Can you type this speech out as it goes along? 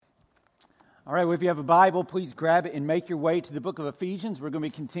All right, well, if you have a Bible, please grab it and make your way to the book of Ephesians. We're going to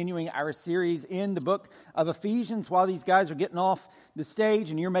be continuing our series in the book of Ephesians. While these guys are getting off the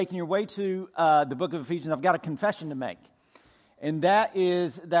stage and you're making your way to the book of Ephesians, I've got a confession to make. And that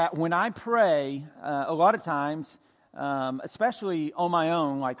is that when I pray, a lot of times, especially on my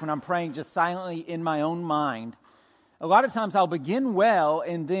own, like when I'm praying just silently in my own mind, a lot of times I'll begin well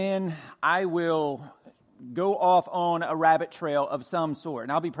and then I will go off on a rabbit trail of some sort.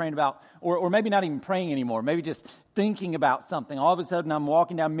 And I'll be praying about, or maybe not even praying anymore, maybe just thinking about something. All of a sudden I'm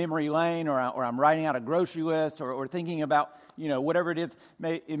walking down memory lane or I'm writing out a grocery list or thinking about, whatever it is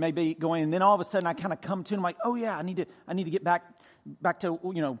it may be going. And then all of a sudden I kind of come to and I'm like, oh yeah, I need to get back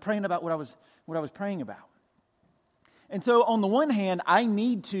to, praying about what I was praying about. And so on the one hand, I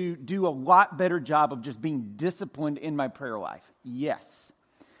need to do a lot better job of just being disciplined in my prayer life. Yes.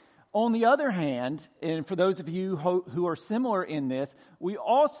 On the other hand, and for those of you who are similar in this, we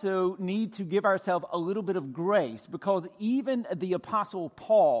also need to give ourselves a little bit of grace because even the Apostle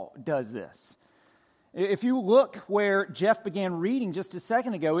Paul does this. If you look where Jeff began reading just a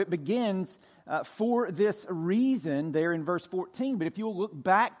second ago, it begins for this reason there in verse 14. But if you'll look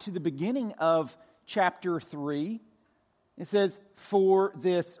back to the beginning of chapter 3, it says, for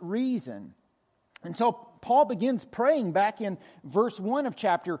this reason. And so Paul begins praying back in verse 1 of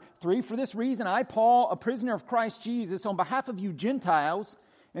chapter 3. For this reason, I, Paul, a prisoner of Christ Jesus, on behalf of you Gentiles,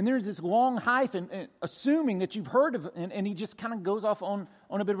 and there's this long hyphen, assuming that you've heard of it, and he just kind of goes off on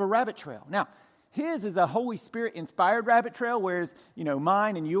a bit of a rabbit trail. Now, his is a Holy Spirit-inspired rabbit trail, whereas,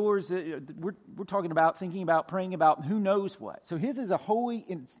 mine and yours, we're talking about, thinking about, praying about who knows what. So his is a Holy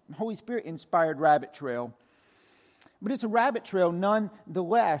Spirit-inspired rabbit trail. But it's a rabbit trail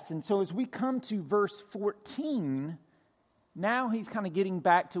nonetheless. And so as we come to verse 14, now he's kind of getting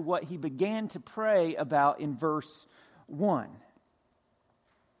back to what he began to pray about in verse 1.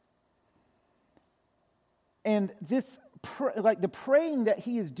 And this, the praying that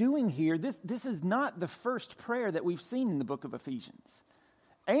he is doing here, this is not the first prayer that we've seen in the book of Ephesians.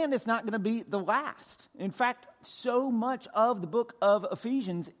 And it's not going to be the last. In fact, so much of the book of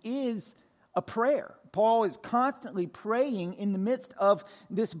Ephesians is a prayer. Paul is constantly praying in the midst of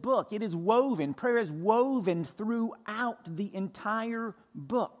this book. It is woven. Prayer is woven throughout the entire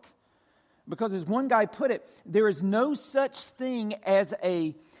book. Because as one guy put it, there is no such thing as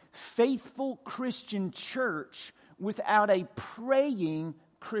a faithful Christian church without a praying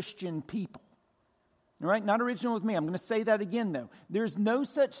Christian people. All right? Not original with me. I'm going to say that again, though. There's no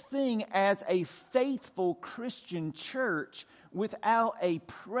such thing as a faithful Christian church without a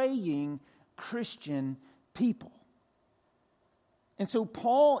praying Christian people. And so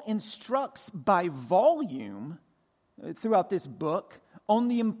Paul instructs by volume throughout this book on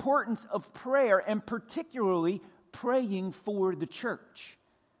the importance of prayer and particularly praying for the church.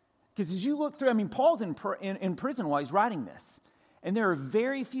 Because as you look through, Paul's in prison while he's writing this. And there are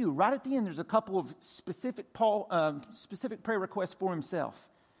very few. Right at the end, there's a couple of specific prayer requests for himself.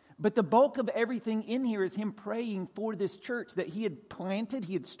 But the bulk of everything in here is him praying for this church that he had planted,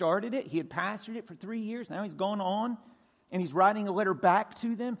 he had started it, he had pastored it for 3 years. Now he's gone on and he's writing a letter back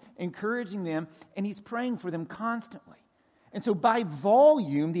to them, encouraging them, and he's praying for them constantly. And so by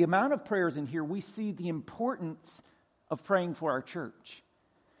volume, the amount of prayers in here, we see the importance of praying for our church.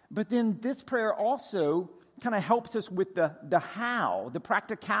 But then this prayer also kind of helps us with the how, the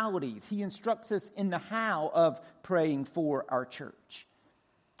practicalities. He instructs us in the how of praying for our church.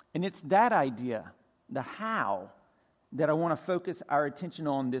 And it's that idea, the how, that I want to focus our attention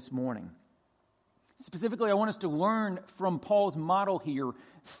on this morning. Specifically, I want us to learn from Paul's model here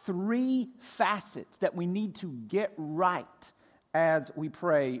 3 facets that we need to get right as we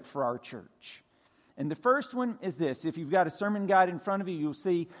pray for our church. And the first one is this. If you've got a sermon guide in front of you, you'll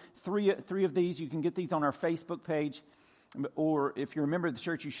see three of these. You can get these on our Facebook page. Or if you're a member of the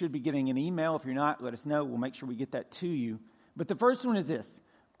church, you should be getting an email. If you're not, let us know. We'll make sure we get that to you. But the first one is this.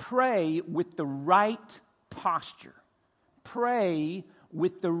 Pray with the right posture. Pray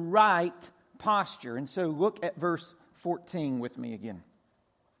with the right posture. And so look at verse 14 with me again.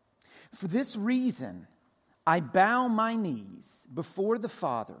 For this reason, I bow my knees before the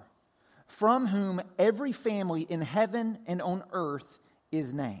Father, from whom every family in heaven and on earth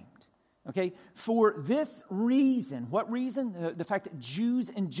is named. Okay? For this reason, what reason? The fact that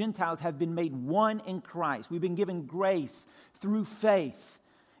Jews and Gentiles have been made one in Christ. We've been given grace through faith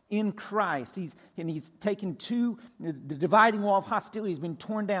in Christ. He's taken the dividing wall of hostility has been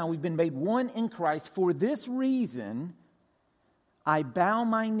torn down. We've been made one in Christ. For this reason, I bow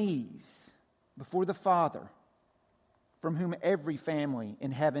my knees before the Father, from whom every family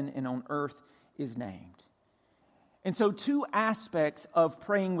in heaven and on earth is named. And so 2 aspects of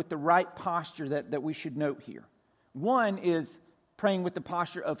praying with the right posture that we should note here. One is praying with the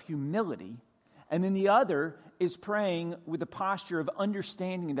posture of humility, and then the other is praying with the posture of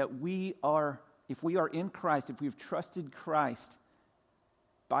understanding that if we are in Christ, if we've trusted Christ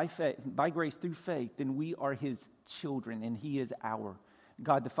by faith, by grace through faith, then we are His children, and He is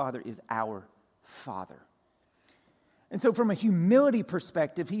God the Father is our Father. And so from a humility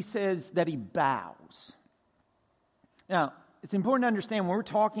perspective, He says that He bows. Now, it's important to understand when we're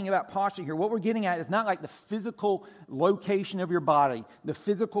talking about posture here, what we're getting at is not like the physical location of your body, the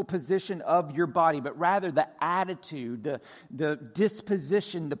physical position of your body, but rather the attitude, the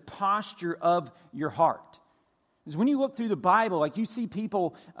disposition, the posture of your heart. Because when you look through the Bible, like you see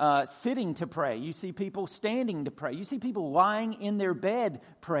people sitting to pray, you see people standing to pray, you see people lying in their bed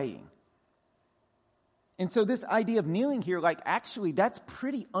praying. And so this idea of kneeling here, like actually that's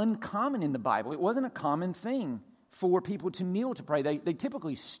pretty uncommon in the Bible. It wasn't a common thing for people to kneel to pray. They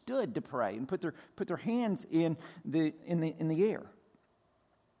typically stood to pray and put their hands in the air.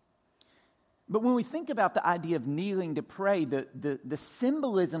 But when we think about the idea of kneeling to pray, the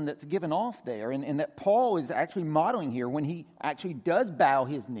symbolism that's given off there, and that Paul is actually modeling here when he actually does bow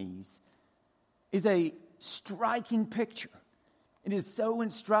his knees, is a striking picture. It is so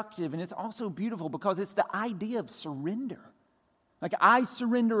instructive, and it's also beautiful because it's the idea of surrender. Like, I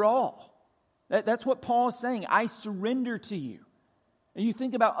surrender all. That's what Paul's saying. I surrender to you. And you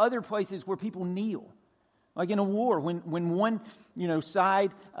think about other places where people kneel. Like in a war, when one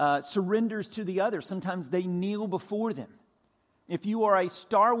side surrenders to the other, sometimes they kneel before them. If you are a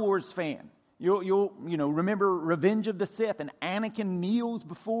Star Wars fan, you'll remember Revenge of the Sith, and Anakin kneels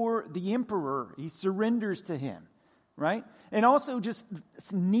before the Emperor. He surrenders to him, right? And also, just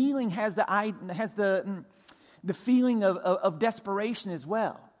kneeling has the feeling of desperation as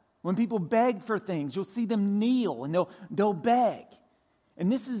well. When people beg for things, you'll see them kneel and they'll beg.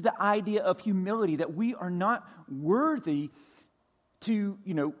 And this is the idea of humility, that we are not worthy to,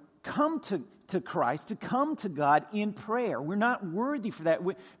 come to Christ, to come to God in prayer. We're not worthy for that.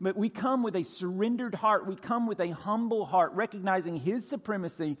 But we come with a surrendered heart. We come with a humble heart, recognizing His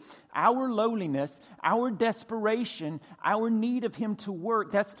supremacy, our lowliness, our desperation, our need of Him to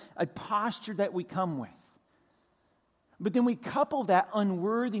work. That's a posture that we come with. But then we couple that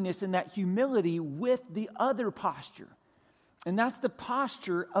unworthiness and that humility with the other posture. And that's the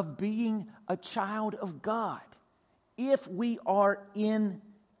posture of being a child of God, if we are in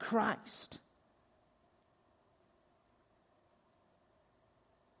Christ.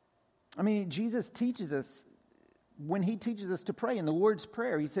 I mean, Jesus teaches us, when He teaches us to pray in the Lord's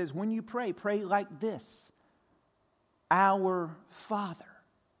Prayer, He says, when you pray, pray like this: Our Father.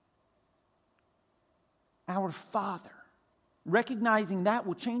 Our Father. Recognizing that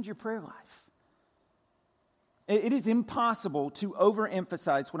will change your prayer life. It is impossible to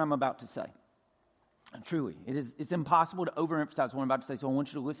overemphasize what I'm about to say. Truly, it's impossible to overemphasize what I'm about to say, so I want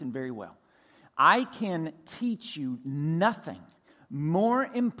you to listen very well. I can teach you nothing more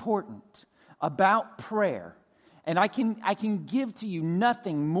important about prayer, and I can give to you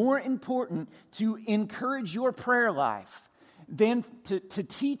nothing more important to encourage your prayer life than to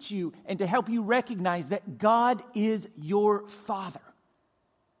teach you and to help you recognize that God is your Father.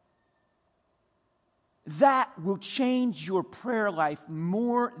 That will change your prayer life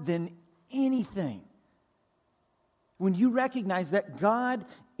more than anything. When you recognize that God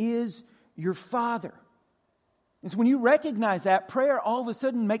is your Father. And so when you recognize that, prayer all of a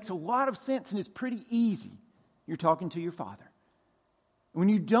sudden makes a lot of sense and is pretty easy. You're talking to your Father. When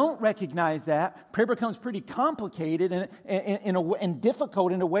you don't recognize that, prayer becomes pretty complicated and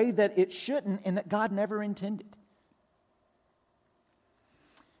difficult in a way that it shouldn't and that God never intended.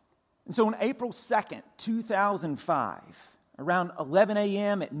 And so on April 2nd, 2005, around 11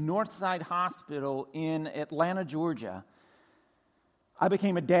 a.m. at Northside Hospital in Atlanta, Georgia, I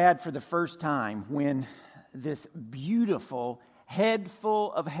became a dad for the first time when this beautiful, head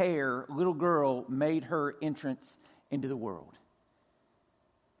full of hair little girl made her entrance into the world.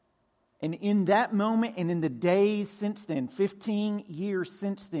 And in that moment and in the days since then, 15 years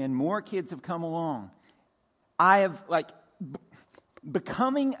since then, more kids have come along. I have,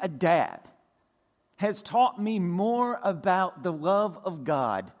 becoming a dad has taught me more about the love of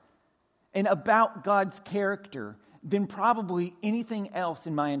God and about God's character than probably anything else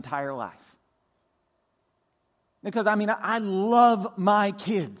in my entire life. Because, I love my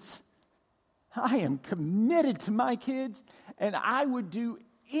kids. I am committed to my kids, and I would do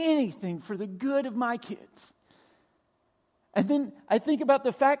anything for the good of my kids. And then I think about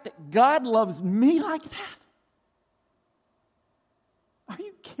the fact that God loves me like that. Are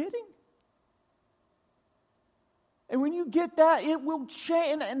you kidding? And when you get that, it will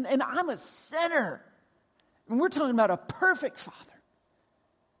change. And I'm a sinner. And we're talking about a perfect Father.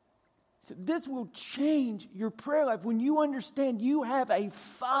 So this will change your prayer life when you understand you have a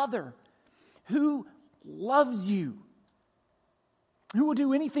Father who loves you, who will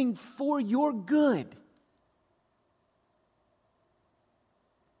do anything for your good.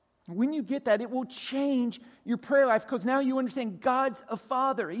 When you get that, it will change your prayer life because now you understand God's a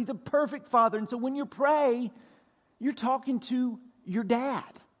Father. He's a perfect Father. And so when you pray, you're talking to your dad.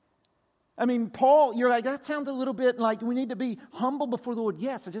 I mean, Paul, you're like, that sounds a little bit like we need to be humble before the Lord.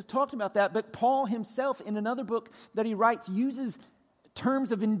 Yes, I just talked about that. But Paul himself, in another book that he writes, uses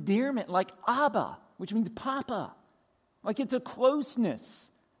terms of endearment like Abba, which means Papa. Like it's a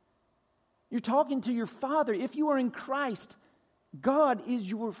closeness. You're talking to your Father. If you are in Christ, God is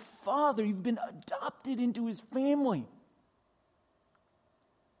your Father. You've been adopted into His family.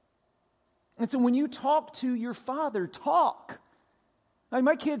 And so when you talk to your Father, talk. Like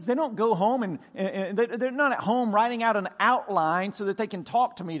my kids, they don't go home and they're not at home writing out an outline so that they can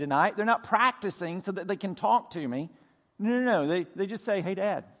talk to me tonight. They're not practicing so that they can talk to me. No. They just say, "Hey,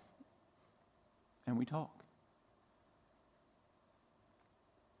 Dad." And we talk.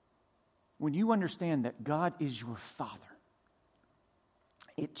 When you understand that God is your Father,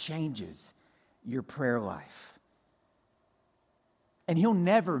 it changes your prayer life. And He'll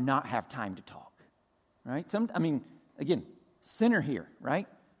never not have time to talk, right? Again, sinner here, right?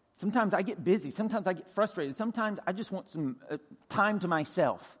 Sometimes I get busy. Sometimes I get frustrated. Sometimes I just want some time to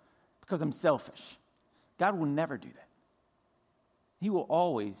myself because I'm selfish. God will never do that. He will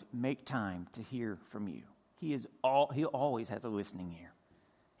always make time to hear from you. He always has a listening ear.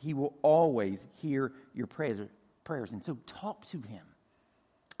 He will always hear your prayers. And so talk to Him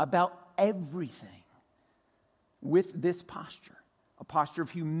about everything with this posture. A posture of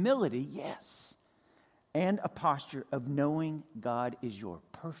humility, yes. And a posture of knowing God is your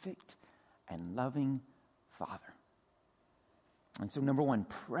perfect and loving Father. And so number one,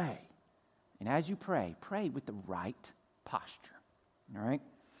 pray. And as you pray with the right posture. All right?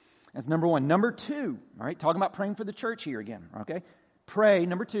 That's number one. Number two, all right, talking about praying for the church here again, okay?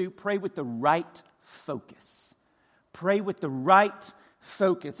 Number two, pray with the right focus. Pray with the right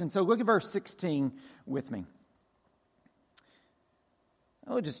focus. And so look at verse 16 with me.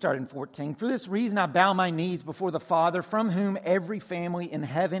 I'll just start in 14. For this reason I bow my knees before the Father, from whom every family in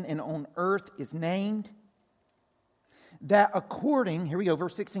heaven and on earth is named, that according, here we go,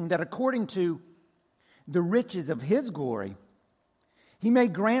 verse 16, that according to the riches of His glory, He may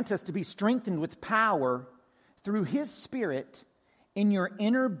grant us to be strengthened with power through His Spirit in your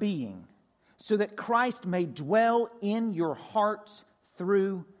inner being, so that Christ may dwell in your hearts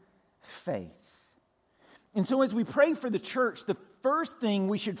through faith. And so as we pray for the church, the first thing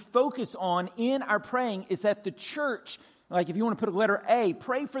we should focus on in our praying is that the church, like if you want to put a letter A,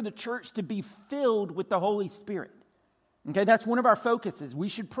 pray for the church to be filled with the Holy Spirit. Okay, that's one of our focuses. We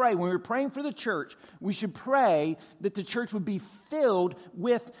should pray. When we're praying for the church, we should pray that the church would be filled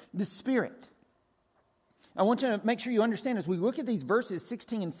with the Spirit. I want you to make sure you understand as we look at these verses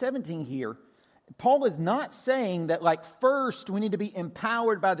 16 and 17 here, Paul is not saying that like first we need to be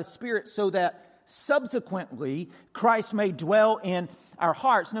empowered by the Spirit so that subsequently Christ may dwell in our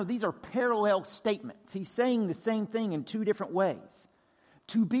hearts. No, these are parallel statements. He's saying the same thing in two different ways.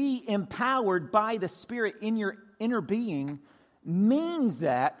 To be empowered by the Spirit in your inner being means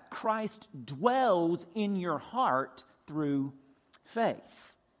that Christ dwells in your heart through faith.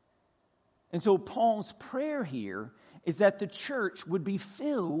 And so Paul's prayer here is that the church would be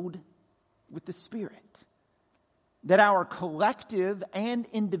filled with the Spirit. That our collective and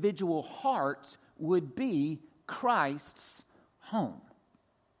individual hearts would be Christ's home.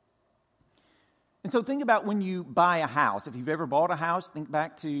 And so think about when you buy a house. If you've ever bought a house, think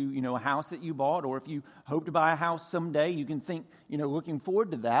back to, a house that you bought. Or if you hope to buy a house someday, you can think, looking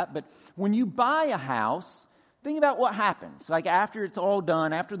forward to that. But when you buy a house, think about what happens. Like after it's all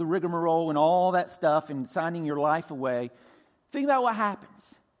done, after the rigmarole and all that stuff and signing your life away, think about what happens.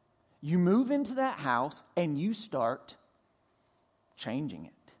 You move into that house and you start changing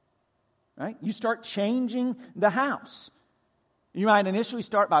it, right? You start changing the house. You might initially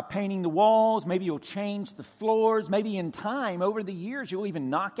start by painting the walls. Maybe you'll change the floors. Maybe in time, over the years, you'll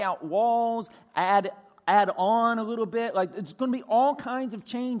even knock out walls, add on a little bit. Like it's going to be all kinds of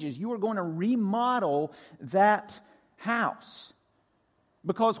changes. You are going to remodel that house.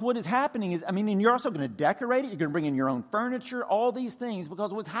 Because what is happening is, and you're also going to decorate it. You're going to bring in your own furniture, all these things.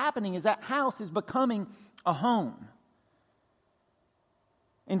 Because what's happening is that house is becoming a home.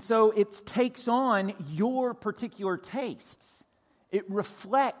 And so it takes on your particular tastes. It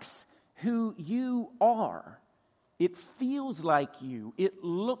reflects who you are It feels like you. It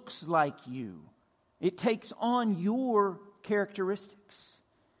looks like you. It takes on your characteristics.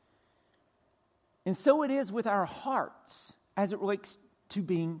 And so it is with our hearts as it relates to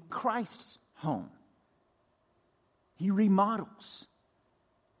being Christ's home. He remodels.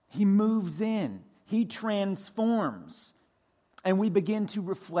 He moves in. He transforms. And we begin to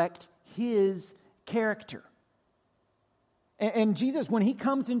reflect His character. And Jesus, when He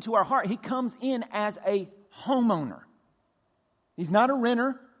comes into our heart, He comes in as a homeowner. He's not a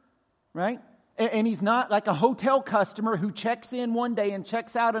renter, right? And He's not like a hotel customer who checks in one day and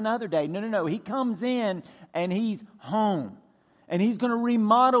checks out another day. No. He comes in and He's home. And He's going to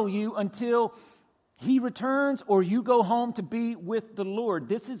remodel you until He returns or you go home to be with the Lord.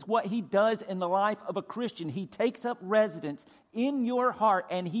 This is what He does in the life of a Christian. He takes up residence in your heart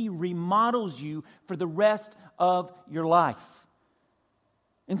and He remodels you for the rest of your life.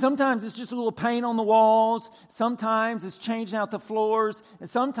 And sometimes it's just a little paint on the walls. Sometimes it's changing out the floors. And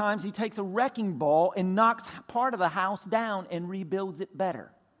sometimes He takes a wrecking ball and knocks part of the house down and rebuilds it better.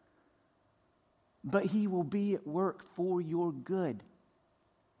 But He will be at work for your good.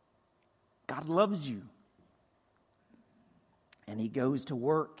 God loves you. And He goes to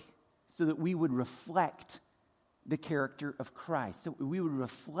work so that we would reflect the character of Christ. So we would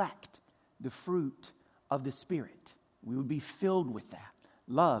reflect the fruit of the Spirit. We would be filled with that.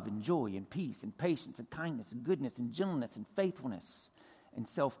 Love and joy and peace and patience and kindness and goodness and gentleness and faithfulness and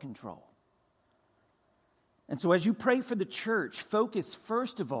self-control. And so as you pray for the church, focus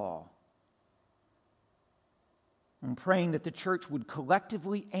first of all on praying that the church would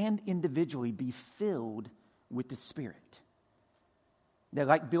collectively and individually be filled with the Spirit. That,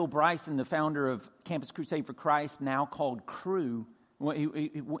 like Bill Bryson, the founder of Campus Crusade for Christ, now called Cru,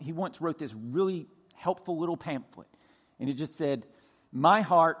 he once wrote this really helpful little pamphlet. And it just said, "My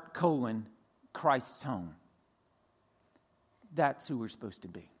heart, Christ's home." That's who we're supposed to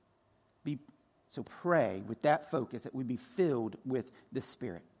be. So pray with that focus that we be filled with the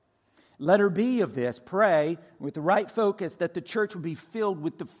Spirit. Letter B of this, pray with the right focus that the church would be filled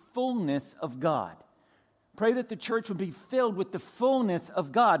with the fullness of God. Pray that the church would be filled with the fullness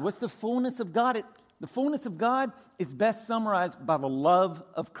of God. What's the fullness of God? The fullness of God is best summarized by the love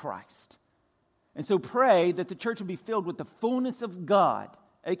of Christ. And so pray that the church would be filled with the fullness of God,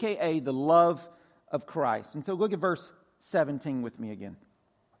 aka the love of Christ. And so look at verse 17 with me again.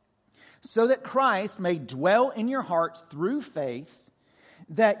 So that Christ may dwell in your hearts through faith,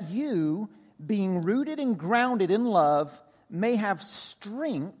 that you, being rooted and grounded in love, may have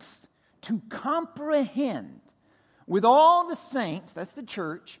strength to comprehend with all the saints, that's the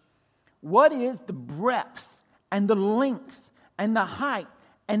church, what is the breadth and the length and the height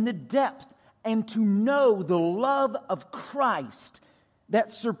and the depth, and to know the love of Christ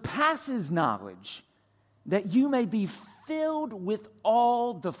that surpasses knowledge, that you may be filled with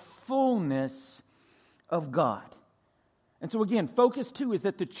all the fullness of God. And so again, focus 2 is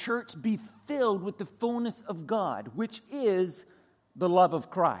that the church be filled with the fullness of God, which is the love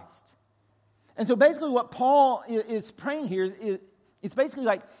of Christ. And so basically what Paul is praying here is it's basically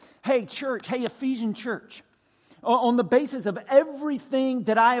like, hey church, hey Ephesian church, on the basis of everything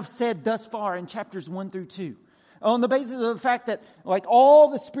that I have said thus far in chapters 1 through 2, on the basis of the fact that like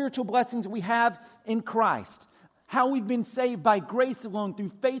all the spiritual blessings we have in Christ, how we've been saved by grace alone,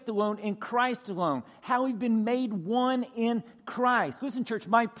 through faith alone, in Christ alone. How we've been made one in Christ. Listen, church,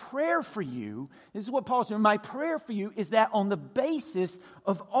 my prayer for you, this is what Paul's saying, my prayer for you is that on the basis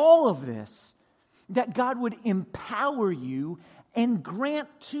of all of this, that God would empower you and grant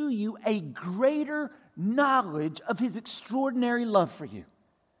to you a greater knowledge of His extraordinary love for you.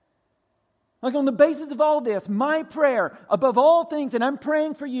 Like on the basis of all this, my prayer above all things, and I'm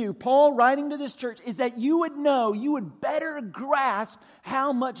praying for you, Paul writing to this church, is that you would know, you would better grasp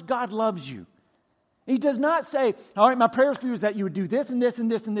how much God loves you. He does not say, all right, my prayer for you is that you would do this and this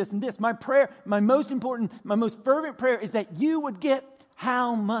and this and this and this. My prayer, my most important, my most fervent prayer is that you would get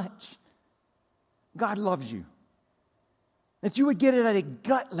how much God loves you. That you would get it at a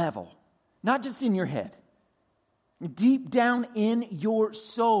gut level, not just in your head, deep down in your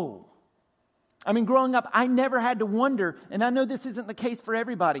soul. I mean, growing up, I never had to wonder, and I know this isn't the case for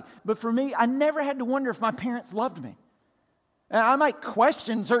everybody, but for me, I never had to wonder if my parents loved me. And I might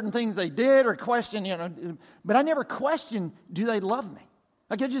question certain things they did or question, but I never questioned, do they love me?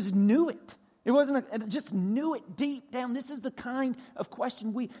 Like I just knew it. I just knew it deep down. This is the kind of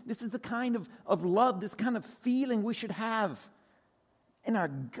question this is the kind of love, this kind of feeling we should have in our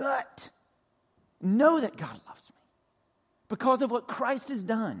gut. Know that God loves me because of what Christ has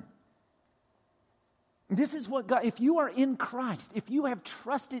done. This is what God, if you are in Christ, if you have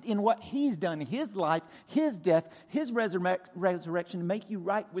trusted in what He's done, His life, His death, His resurrection to make you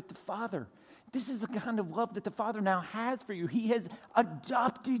right with the Father, this is the kind of love that the Father now has for you. He has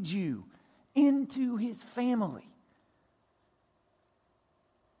adopted you into His family.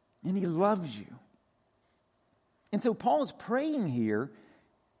 And He loves you. And so Paul's praying here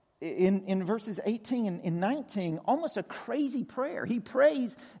in verses 18 and 19, almost a crazy prayer. He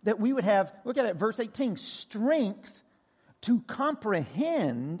prays that we would have, look at it, verse 18, strength to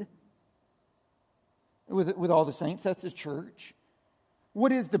comprehend with all the saints, that's the church,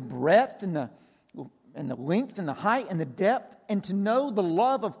 what is the breadth and the length and the height and the depth, and to know the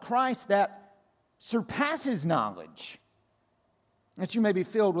love of Christ that surpasses knowledge, that you may be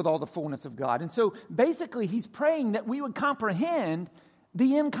filled with all the fullness of God. And so basically he's praying that we would comprehend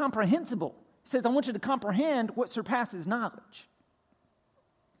the incomprehensible. He says, I want you to comprehend what surpasses knowledge.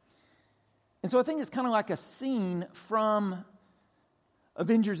 And so I think it's kind of like a scene from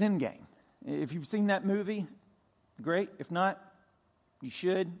Avengers Endgame. If you've seen that movie, great. If not, you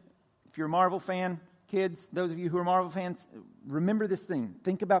should. If you're a Marvel fan, kids, those of you who are Marvel fans, remember this scene.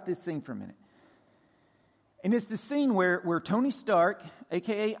 Think about this scene for a minute. And it's the scene where Tony Stark,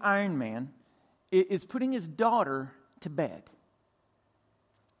 a.k.a. Iron Man, is putting his daughter to bed.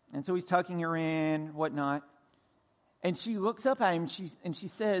 And so he's tucking her in, whatnot. And she looks up at him and she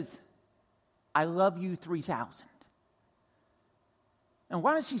says, I love you 3,000. And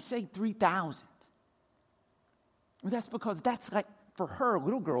why does she say 3,000? Well, that's because that's like, for her, a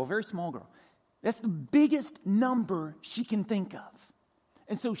little girl, a very small girl, that's the biggest number she can think of.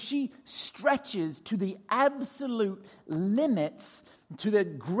 And so she stretches to the absolute limits, to the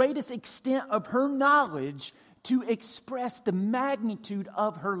greatest extent of her knowledge, to express the magnitude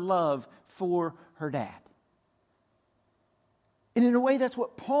of her love for her dad. And in a way, that's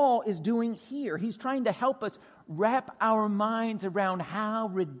what Paul is doing here. He's trying to help us wrap our minds around how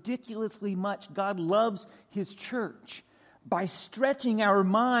ridiculously much God loves His church by stretching our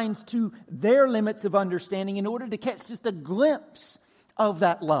minds to their limits of understanding in order to catch just a glimpse of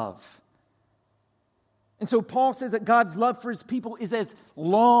that love. And so Paul says that God's love for His people is as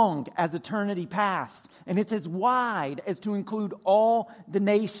long as eternity past. And it's as wide as to include all the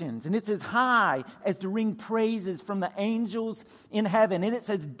nations. And it's as high as to ring praises from the angels in heaven. And it's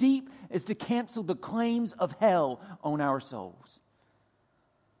as deep as to cancel the claims of hell on our souls.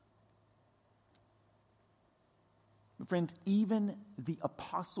 But friends, even the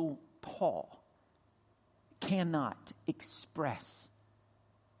Apostle Paul cannot express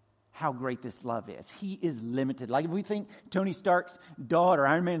how great this love is. He is limited. Like if we think Tony Stark's daughter,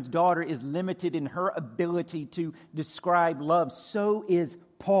 Iron Man's daughter, is limited in her ability to describe love, so is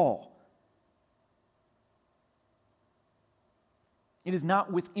Paul. It is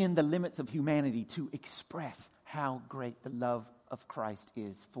not within the limits of humanity to express how great the love of Christ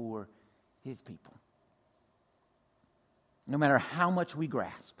is for His people. No matter how much we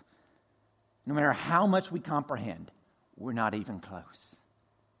grasp, no matter how much we comprehend, we're not even close.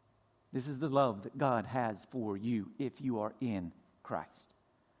 This is the love that God has for you if you are in Christ.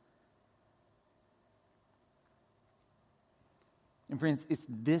 And friends, it's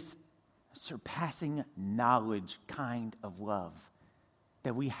this surpassing knowledge kind of love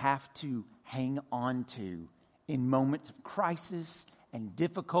that we have to hang on to in moments of crisis and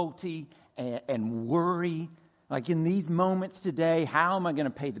difficulty and worry. Like in these moments today, how am I going to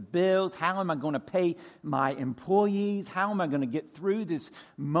pay the bills? How am I going to pay my employees? How am I going to get through this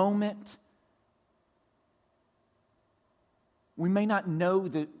moment? We may not know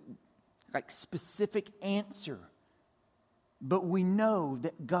the specific answer, but we know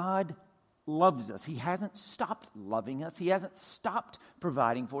that God loves us. He hasn't stopped loving us. He hasn't stopped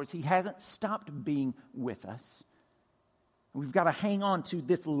providing for us. He hasn't stopped being with us. We've got to hang on to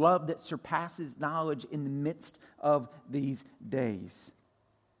this love that surpasses knowledge in the midst of these days.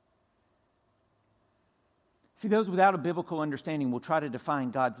 See, those without a biblical understanding will try to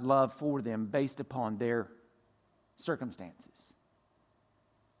define God's love for them based upon their circumstances,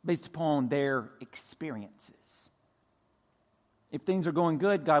 based upon their experiences. If things are going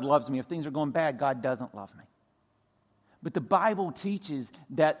good, God loves me. If things are going bad, God doesn't love me. But the Bible teaches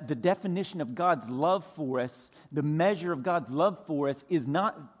that the definition of God's love for us, the measure of God's love for us, is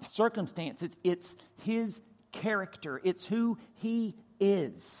not circumstances. It's His character. It's who He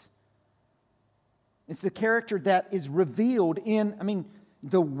is. It's the character that is revealed in,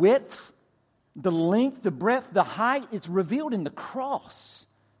 the width, the length, the breadth, the height. It's revealed in the cross.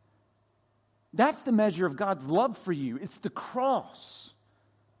 That's the measure of God's love for you. It's the cross.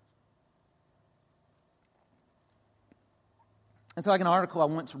 It's like an article I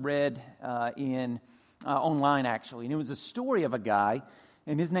once read in online actually, and it was a story of a guy,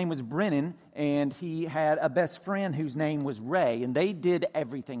 and his name was Brennan, and he had a best friend whose name was Ray, and they did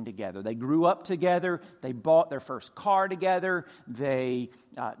everything together. They grew up together. They bought their first car together. They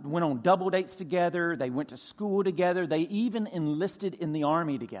went on double dates together. They went to school together. They even enlisted in the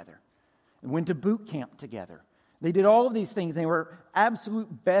army together and went to boot camp together. They did all of these things. They were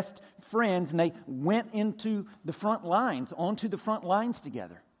absolute best friends, and they went onto the front lines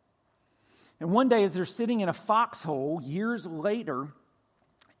together. And one day, as they're sitting in a foxhole, years later,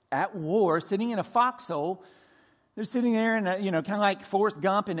 at war, sitting in a foxhole, they're sitting there and, kind of like Forrest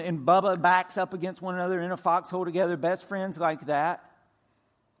Gump and Bubba backs up against one another in a foxhole together, best friends like that.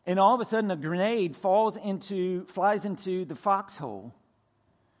 And all of a sudden, a grenade flies into the foxhole.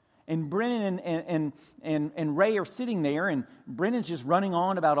 And Brennan and Ray are sitting there, and Brennan's just running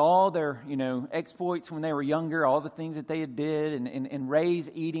on about all their, exploits when they were younger, all the things that they had did, and Ray's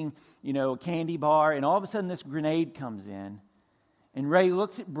eating, a candy bar, and all of a sudden this grenade comes in, and Ray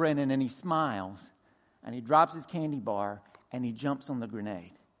looks at Brennan and he smiles, and he drops his candy bar, and he jumps on the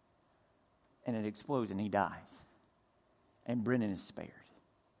grenade, and it explodes, and he dies, and Brennan is spared.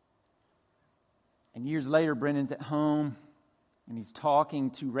 And years later, Brennan's at home, and he's talking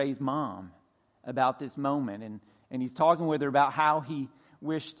to Ray's mom about this moment. And he's talking with her about how he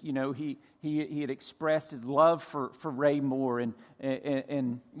wished, he had expressed his love for Ray more. And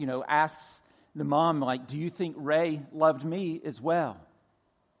asks the mom, do you think Ray loved me as well?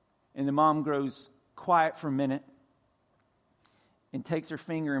 And the mom grows quiet for a minute and takes her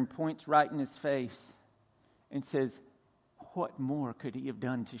finger and points right in his face and says, what more could he have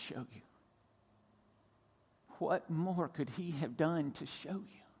done to show you? What more could he have done to show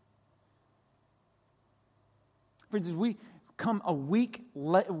you? Friends, as we come a week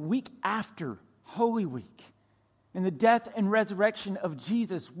after Holy Week and the death and resurrection of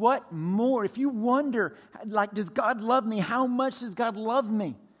Jesus, what more? If you wonder, does God love me? How much does God love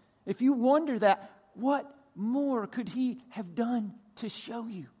me? If you wonder that, what more could he have done to show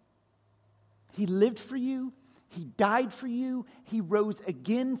you? He lived for you. He died for you. He rose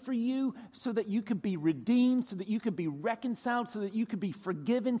again for you so that you could be redeemed, so that you could be reconciled, so that you could be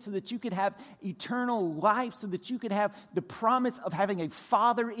forgiven, so that you could have eternal life, so that you could have the promise of having a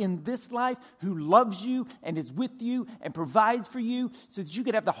Father in this life who loves you and is with you and provides for you, so that you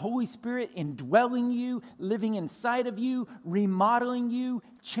could have the Holy Spirit indwelling you, living inside of you, remodeling you,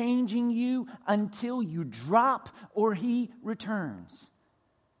 changing you until you drop or He returns.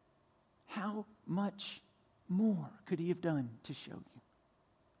 How much more could He have done to show you?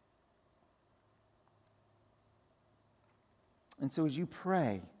 And so as you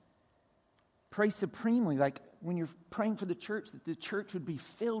pray supremely, like when you're praying for the church, that the church would be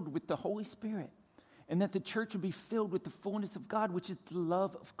filled with the Holy Spirit, and that the church would be filled with the fullness of God, which is the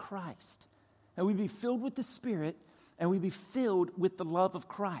love of Christ. And we'd be filled with the Spirit, and we'd be filled with the love of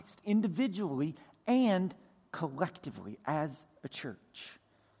Christ, individually and collectively as a church.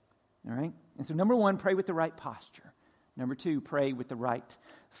 All right? And so number one, pray with the right posture. Number two, pray with the right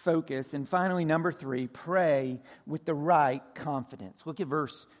focus. And finally, number three, pray with the right confidence. Look at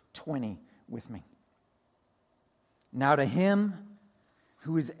verse 20 with me. Now to Him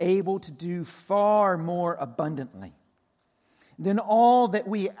who is able to do far more abundantly than all that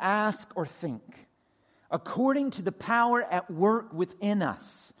we ask or think, according to the power at work within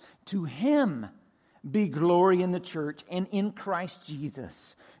us, to Him be glory in the church and in Christ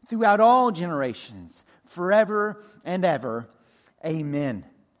Jesus throughout all generations, forever and ever. Amen.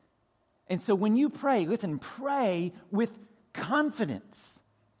 And so when you pray, listen, pray with confidence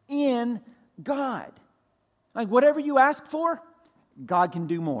in God. Like whatever you ask for, God can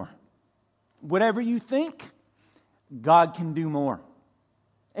do more. Whatever you think, God can do more.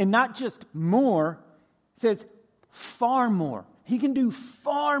 And not just more, it says far more. He can do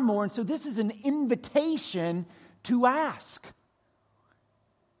far more. And so this is an invitation to ask.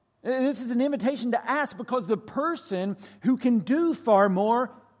 This is an invitation to ask because the person who can do far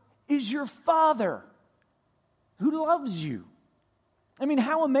more is your Father who loves you. I mean,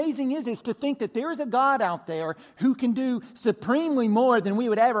 how amazing is this to think that there is a God out there who can do supremely more than we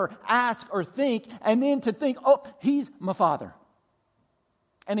would ever ask or think, and then to think, oh, He's my Father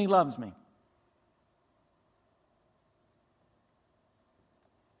and He loves me.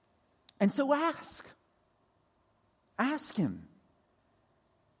 And so ask. Ask Him.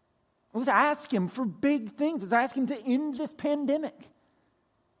 Let's ask Him for big things. Let's ask Him to end this pandemic.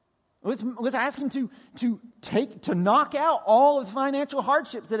 Let's ask Him to knock out all of the financial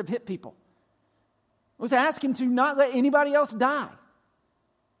hardships that have hit people. Let's ask Him to not let anybody else die.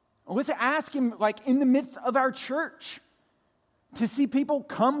 Let's ask Him, like in the midst of our church, to see people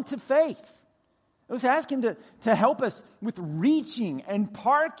come to faith. Let's ask Him to help us with reaching and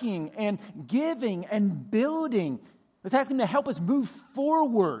parking and giving and building. Let's ask Him to help us move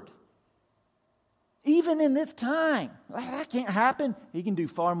forward. Even in this time. That can't happen. He can do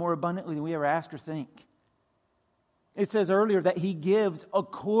far more abundantly than we ever ask or think. It says earlier that He gives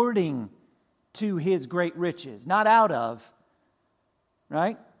according to His great riches, not out of.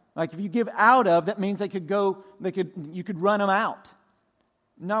 Right? Like if you give out of, that means you could run them out.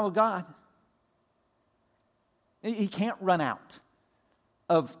 Not with God. He can't run out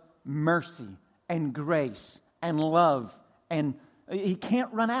of mercy and grace and love, and He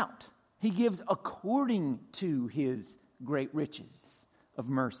can't run out. He gives according to His great riches of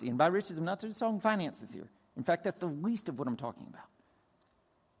mercy. And by riches, I'm not just talking finances here. In fact, that's the least of what I'm talking about.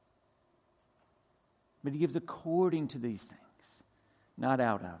 But He gives according to these things, not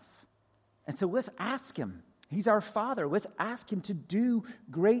out of. And so let's ask Him. He's our Father. Let's ask Him to do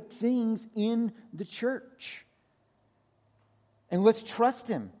great things in the church. And let's trust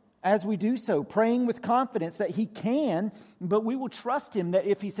Him as we do so, praying with confidence that He can, but we will trust Him that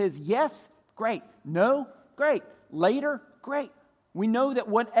if He says yes, great. No, great. Later, great. We know that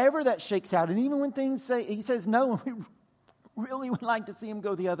whatever that shakes out, and even when He says no, we really would like to see Him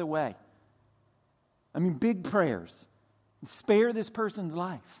go the other way. I mean, big prayers. Spare this person's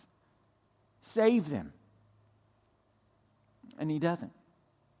life. Save them. And He doesn't.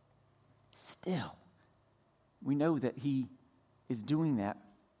 Still, we know that He is doing that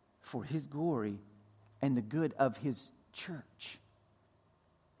for His glory and the good of His church.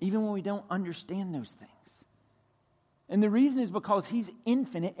 Even when we don't understand those things. And the reason is because He's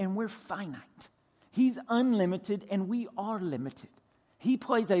infinite and we're finite. He's unlimited and we are limited. He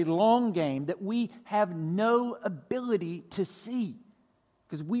plays a long game that we have no ability to see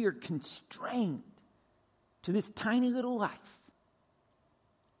because we are constrained to this tiny little life.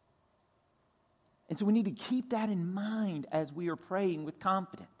 And so we need to keep that in mind as we are praying with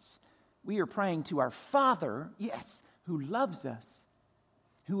confidence. We are praying to our Father, yes, who loves us,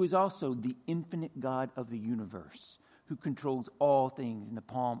 who is also the infinite God of the universe, who controls all things in the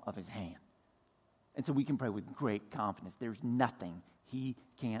palm of His hand. And so we can pray with great confidence. There's nothing He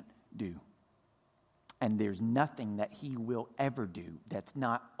can't do. And there's nothing that He will ever do that's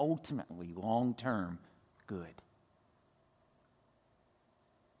not ultimately long-term good.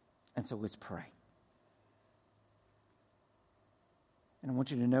 And so let's pray. And I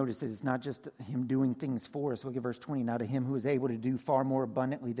want you to notice that it's not just Him doing things for us. Look at verse 20. Now to Him who is able to do far more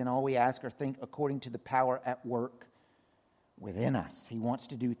abundantly than all we ask or think according to the power at work within us. He wants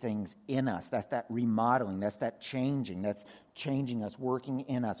to do things in us. That's that remodeling. That's that changing. That's changing us, working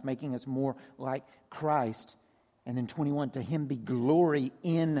in us, making us more like Christ. And then 21, to Him be glory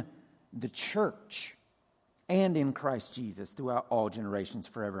in the church and in Christ Jesus throughout all generations,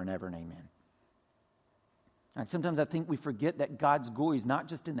 forever and ever, and amen. And sometimes I think we forget that God's glory is not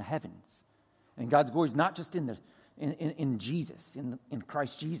just in the heavens. And God's glory is not just in Jesus, in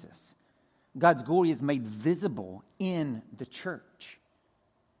Christ Jesus. God's glory is made visible in the church.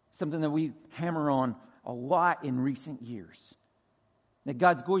 Something that we hammer on a lot in recent years. That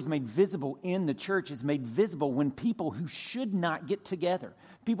God's glory is made visible in the church. It's made visible when people who should not get together,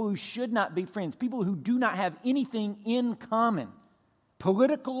 people who should not be friends, people who do not have anything in common,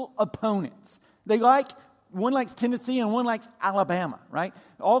 political opponents. One likes Tennessee and one likes Alabama, right?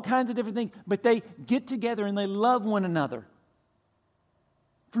 All kinds of different things. But they get together and they love one another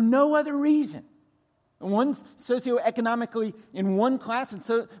for no other reason. One's socioeconomically in one class and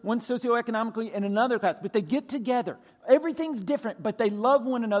one's socioeconomically in another class. But they get together. Everything's different, but they love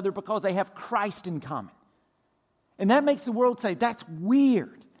one another because they have Christ in common. And that makes the world say, that's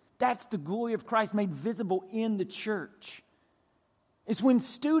weird. That's the glory of Christ made visible in the church. It's when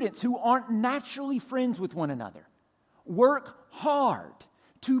students who aren't naturally friends with one another work hard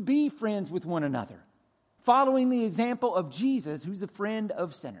to be friends with one another, following the example of Jesus, who's a friend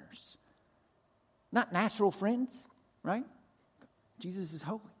of sinners. Not natural friends, right? Jesus is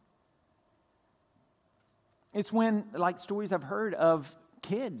holy. It's when, like stories I've heard of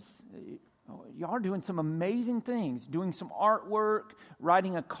kids, y'all are doing some amazing things, doing some artwork,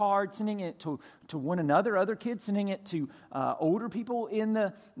 writing a card, sending it to one another, other kids, sending it to older people in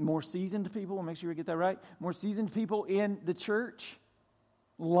the, more seasoned people, I'll make sure you get that right, more seasoned people in the church,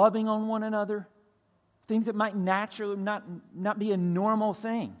 loving on one another, things that might naturally not be a normal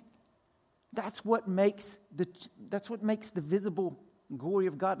thing. That's what makes the visible glory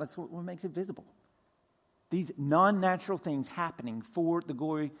of God. That's what makes it visible. These non-natural things happening for the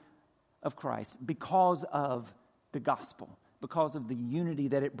glory of Christ because of the gospel, because of the unity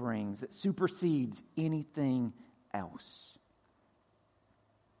that it brings that supersedes anything else.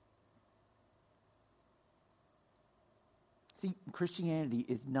 See, Christianity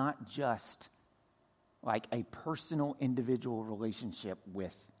is not just like a personal, individual relationship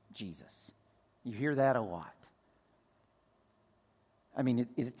with Jesus. You hear that a lot. I mean,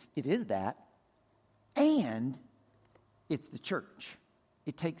 it is that, and it's the church.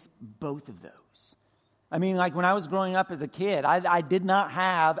 It takes both of those. I mean, like when I was growing up as a kid, I did not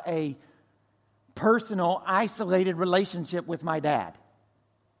have a personal, isolated relationship with my dad.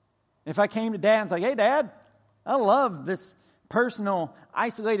 If I came to Dad and was like, hey, Dad, I love this personal,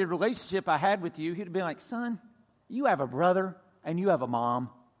 isolated relationship I had with you, he'd be like, son, you have a brother and you have a mom.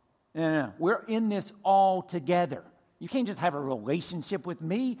 No. We're in this all together. You can't just have a relationship with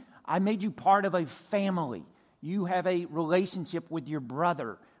me. I made you part of a family. You have a relationship with your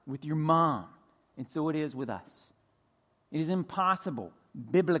brother, with your mom. And so it is with us. It is impossible,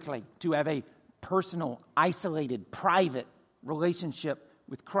 biblically, to have a personal, isolated, private relationship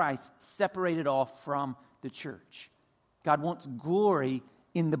with Christ separated off from the church. God wants glory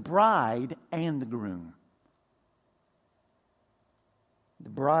in the bride and the groom. The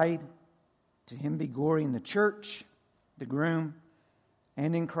bride, to him be glory in the church, the groom,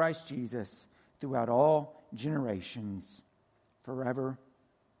 and in Christ Jesus throughout all generations, forever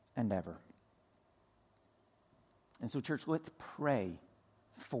and ever. And so, church, let's pray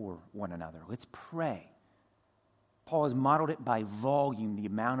for one another. Let's pray. Paul has modeled it by volume, the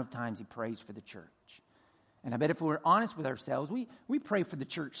amount of times he prays for the church. And I bet if we're honest with ourselves, we pray for the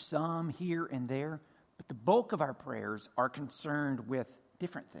church some here and there, but the bulk of our prayers are concerned with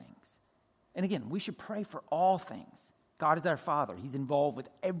different things. And again, we should pray for all things. God is our Father. He's involved with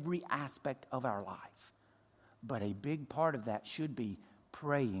every aspect of our life. But a big part of that should be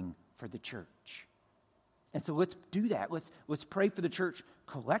praying for the church. And so let's do that. Let's pray for the church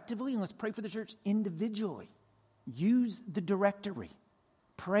collectively, and let's pray for the church individually. Use the directory.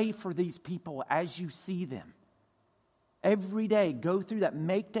 Pray for these people as you see them. Every day, go through that.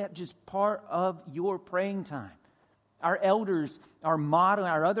 Make that just part of your praying time. Our elders are modeling,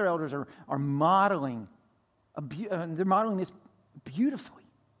 our other elders are modeling, they're modeling this beautifully.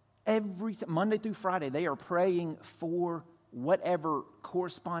 Every Monday through Friday, they are praying for whatever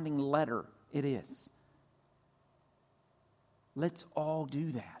corresponding letter it is. Let's all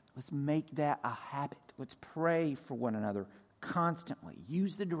do that. Let's make that a habit. Let's pray for one another constantly.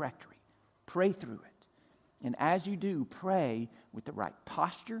 Use the directory. Pray through it. And as you do, pray with the right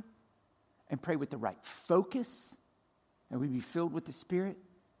posture and pray with the right focus. And we be filled with the Spirit.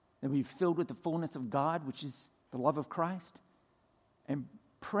 And we be filled with the fullness of God, which is the love of Christ. And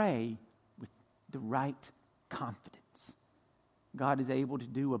pray with the right confidence. God is able to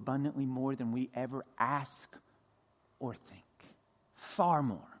do abundantly more than we ever ask or think. Far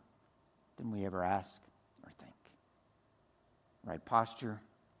more than we ever ask or think. Right posture,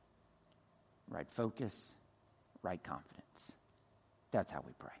 right focus, right confidence. That's how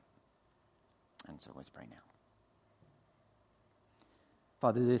we pray. And so let's pray now.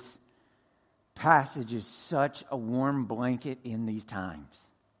 Father, this passage is such a warm blanket in these times.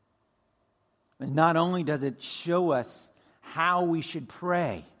 And not only does it show us how we should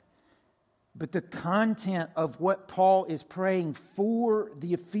pray, but the content of what Paul is praying for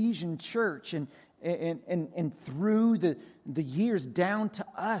the Ephesian church and through the years down to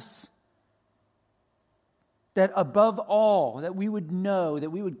us. That above all, that we would know, that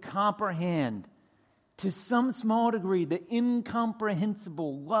we would comprehend to some small degree the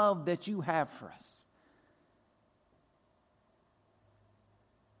incomprehensible love that you have for us.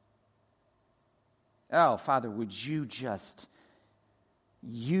 Oh, Father, would you just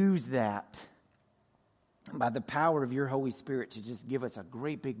use that by the power of your Holy Spirit to just give us a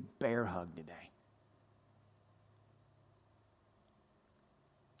great big bear hug today.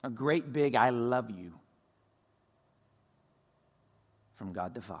 A great big I love you from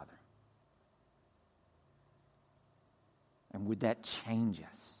God the Father. And would that change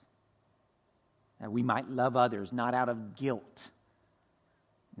us? That we might love others not out of guilt,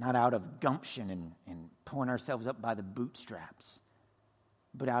 not out of gumption and pulling ourselves up by the bootstraps,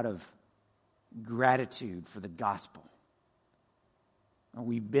 but out of gratitude for the gospel.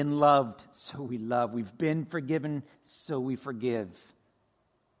 We've been loved, so we love. We've been forgiven, so we forgive.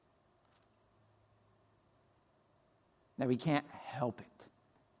 Now, we can't help it.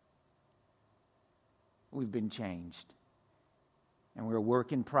 We've been changed. And we're a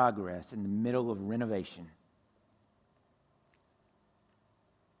work in progress in the middle of renovation.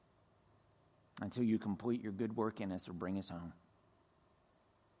 Until you complete your good work in us or bring us home.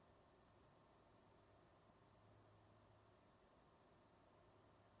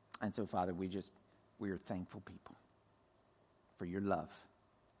 And so, Father, we are thankful people for your love.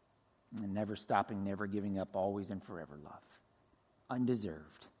 And never stopping, never giving up, always and forever love.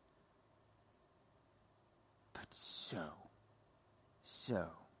 undeserved, but so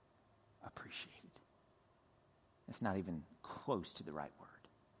appreciated. It's not even close to the right word.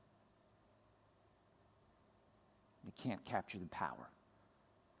 It can't capture the power.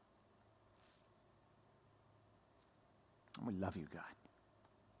 And we love you, God.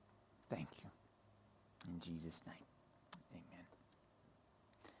 Thank you. In Jesus' name, amen.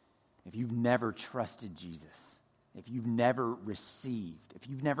 If you've never trusted Jesus, if you've never received, if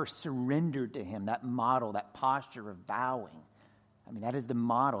you've never surrendered to him, that model, that posture of bowing, I mean, that is the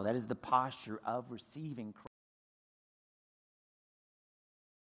model, that is the posture of receiving Christ.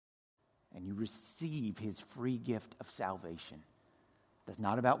 And you receive his free gift of salvation. That's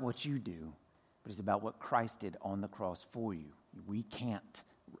not about what you do, but it's about what Christ did on the cross for you. We can't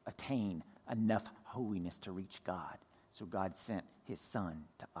attain enough holiness to reach God, so God sent his Son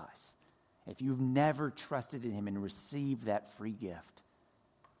to us. If you've never trusted in him and received that free gift,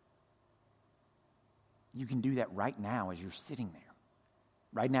 you can do that right now as you're sitting there.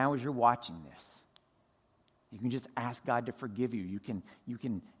 Right now as you're watching this. You can just ask God to forgive you. You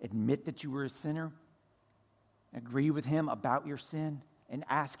can admit that you were a sinner, agree with him about your sin, and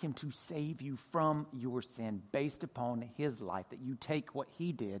ask him to save you from your sin based upon his life, that you take what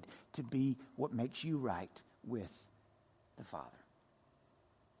he did to be what makes you right with the Father.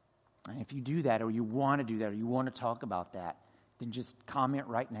 And if you do that, or you want to do that, or you want to talk about that, then just comment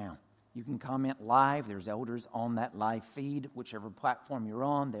right now. You can comment live. There's elders on that live feed, whichever platform you're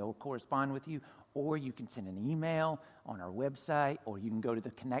on. They'll correspond with you. Or you can send an email on our website, or you can go to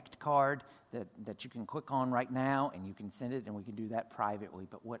the Connect card that you can click on right now, and you can send it, and we can do that privately.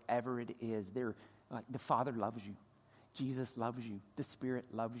 But whatever it is, the Father loves you. Jesus loves you. The Spirit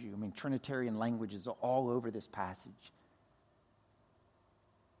loves you. I mean, Trinitarian language is all over this passage.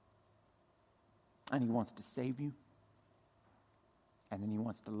 And he wants to save you. And then he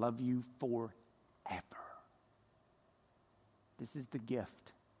wants to love you forever. This is the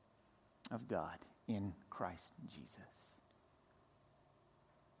gift of God in Christ Jesus.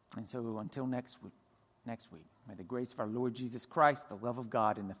 And so until next week, may the grace of our Lord Jesus Christ, the love of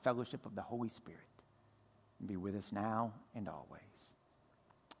God, and the fellowship of the Holy Spirit be with us now and always.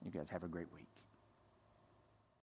 You guys have a great week.